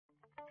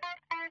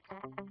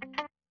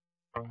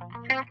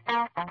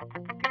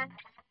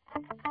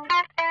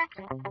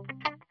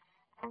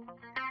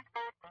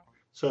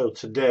So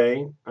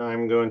today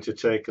I'm going to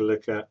take a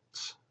look at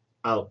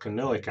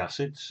alkanoic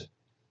acids.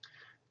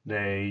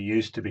 They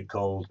used to be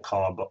called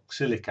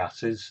carboxylic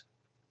acids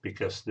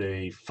because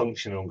the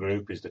functional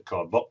group is the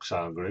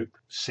carboxyl group,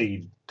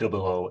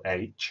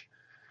 COOH.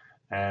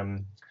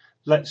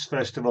 Let's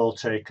first of all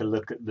take a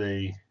look at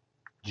the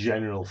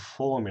general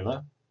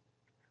formula.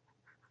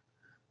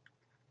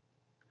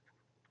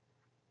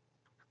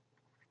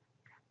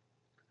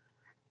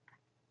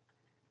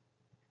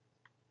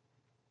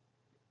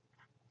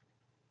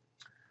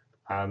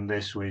 And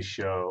this we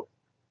show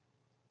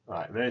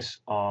like this,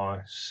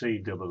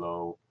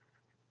 RCOOH.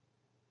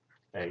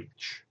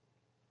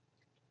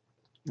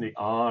 The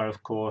R,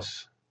 of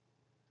course,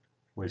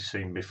 we've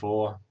seen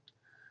before,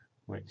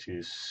 which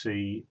is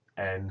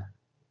CNH2N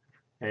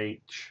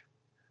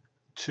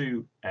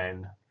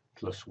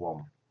plus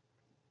 1.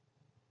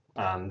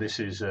 And this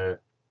is a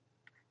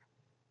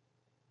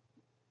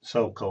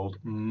so-called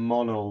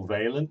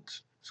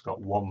monovalent. It's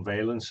got one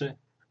valency,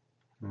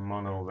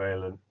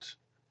 monovalent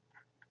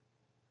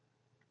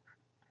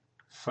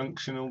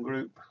functional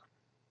group.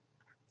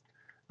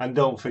 And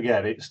don't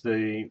forget, it's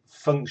the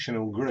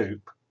functional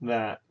group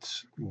that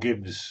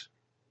gives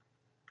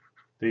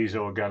these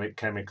organic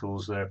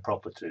chemicals their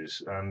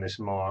properties, and this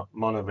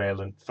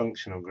monovalent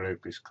functional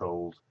group is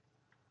called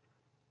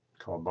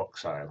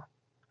carboxyl.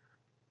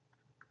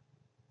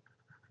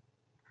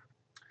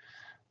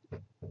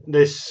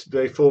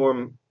 They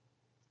form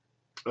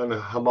a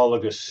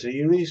homologous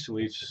series.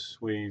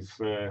 We've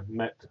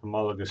met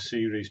homologous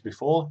series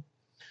before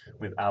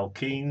with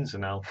alkenes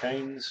and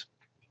alkanes,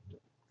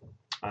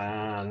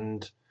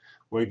 and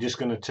we're just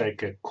going to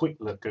take a quick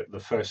look at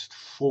the first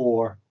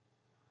 4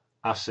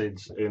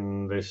 acids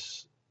in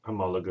this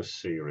homologous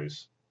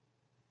series.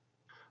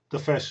 The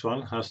first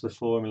one has the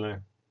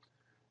formula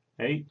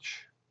HCOOH.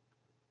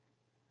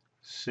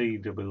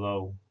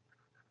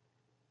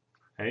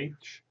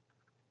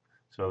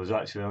 So there's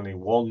actually only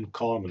one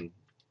carbon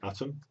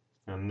atom,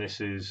 and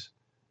this is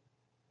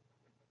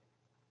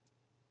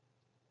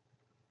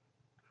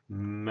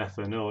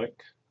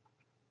methanoic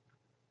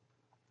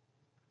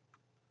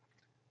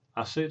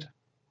acid,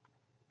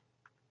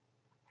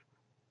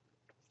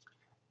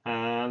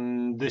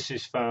 and this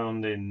is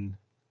found in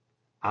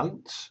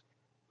ants,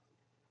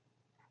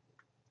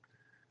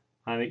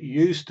 and it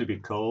used to be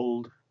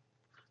called,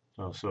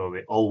 so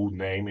the old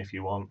name if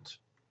you want,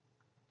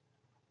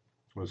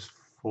 was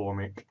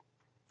formic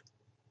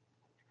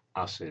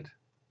acid.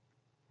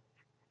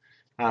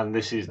 And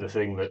this is the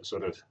thing that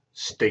sort of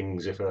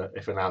stings if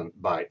an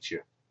ant bites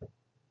you.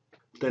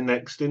 The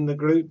next in the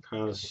group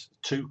has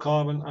 2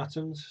 carbon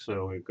atoms,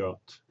 so we've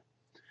got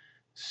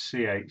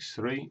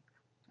CH3,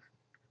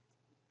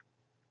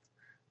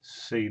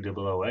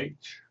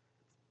 COOH,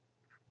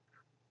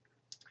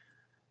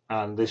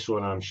 and this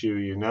one I'm sure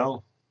you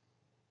know,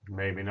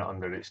 maybe not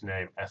under its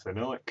name,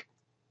 ethanoic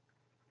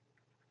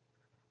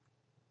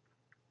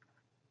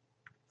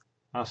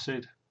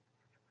acid,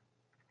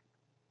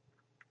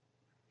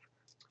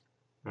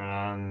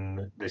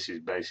 and this is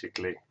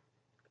basically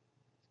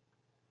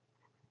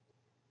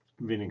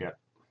vinegar,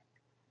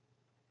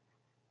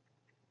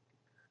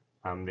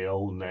 and the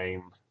old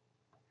name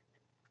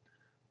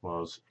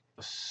was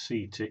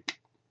acetic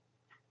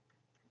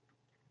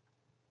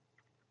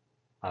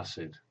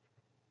acid.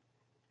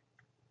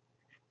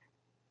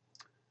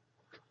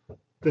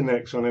 The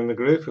next one in the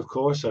group, of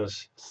course,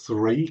 has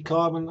 3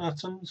 carbon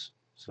atoms,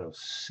 so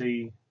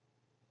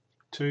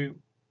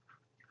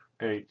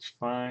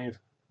C2H5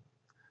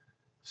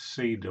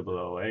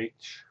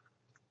 COOH,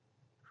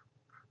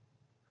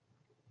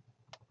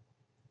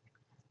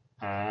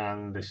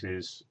 and this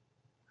is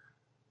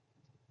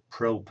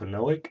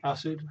propanoic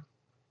acid.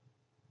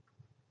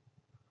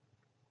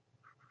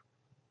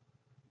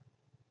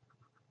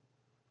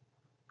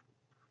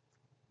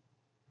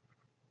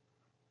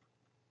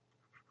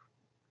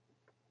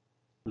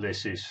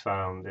 This is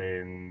found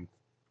in,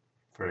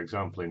 for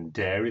example, in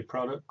dairy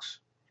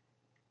products.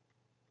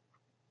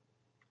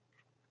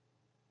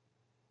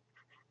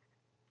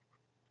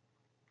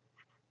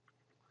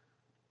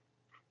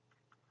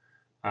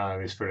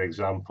 And is, for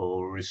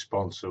example,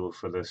 responsible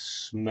for the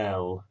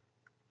smell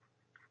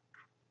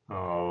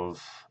of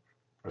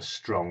a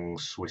strong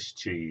Swiss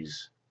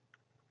cheese.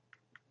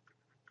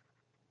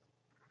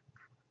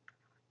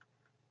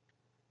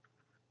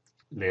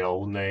 The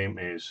old name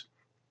is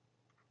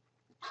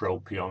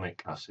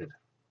propionic acid.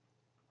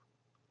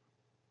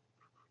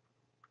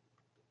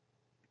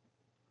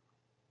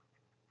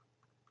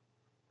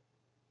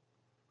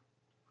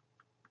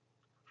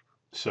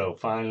 So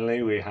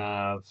finally we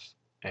have,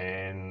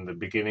 in the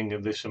beginning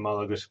of this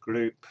homologous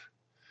group,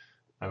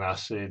 an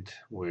acid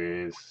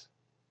with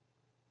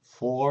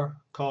 4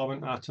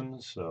 carbon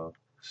atoms, so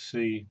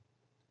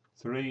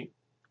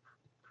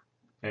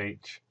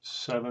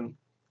C3H7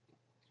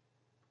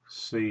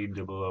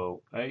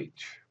 COOH,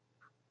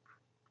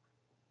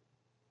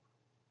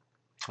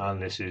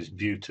 and this is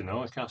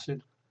butanoic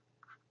acid.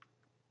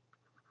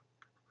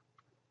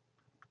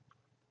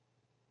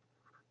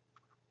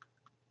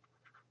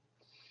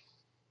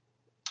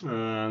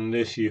 And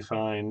this you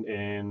find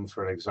in,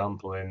 for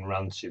example, in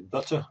rancid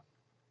butter,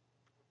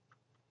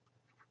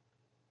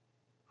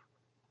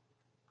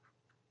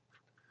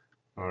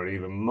 or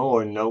even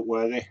more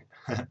noteworthy,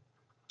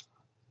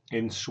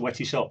 in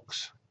sweaty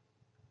socks.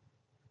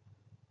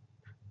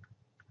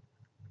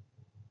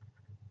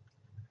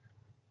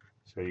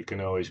 So you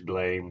can always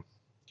blame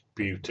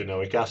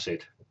butanoic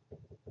acid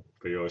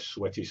for your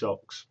sweaty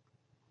socks.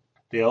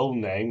 The old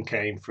name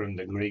came from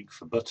the Greek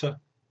for butter,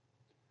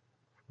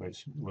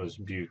 which was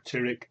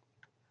butyric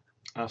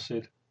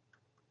acid.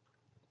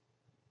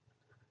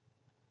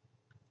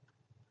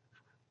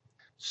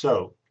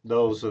 So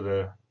those are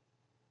the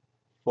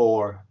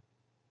 4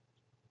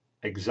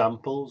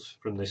 examples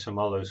from this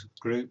homologous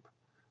group,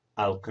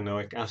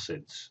 alkanoic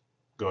acids,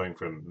 going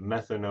from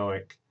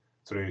methanoic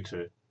through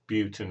to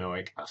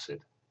butanoic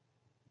acid.